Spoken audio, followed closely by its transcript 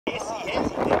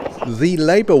The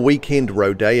Labour Weekend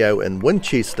Rodeo in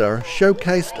Winchester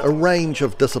showcased a range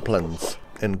of disciplines,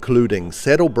 including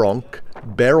saddle bronc,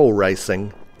 barrel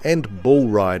racing and bull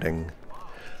riding.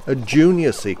 A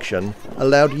junior section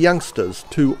allowed youngsters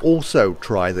to also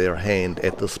try their hand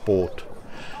at the sport.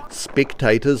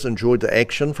 Spectators enjoyed the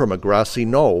action from a grassy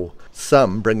knoll,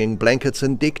 some bringing blankets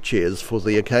and deck chairs for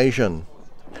the occasion.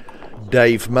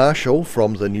 Dave Marshall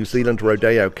from the New Zealand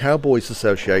Rodeo Cowboys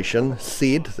Association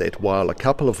said that while a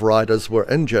couple of riders were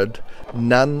injured,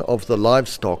 none of the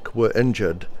livestock were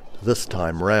injured this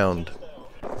time round.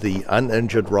 The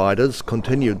uninjured riders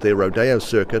continued their rodeo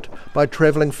circuit by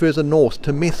travelling further north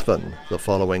to Methven the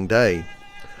following day.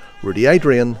 Rudy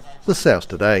Adrian, The South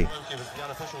Today.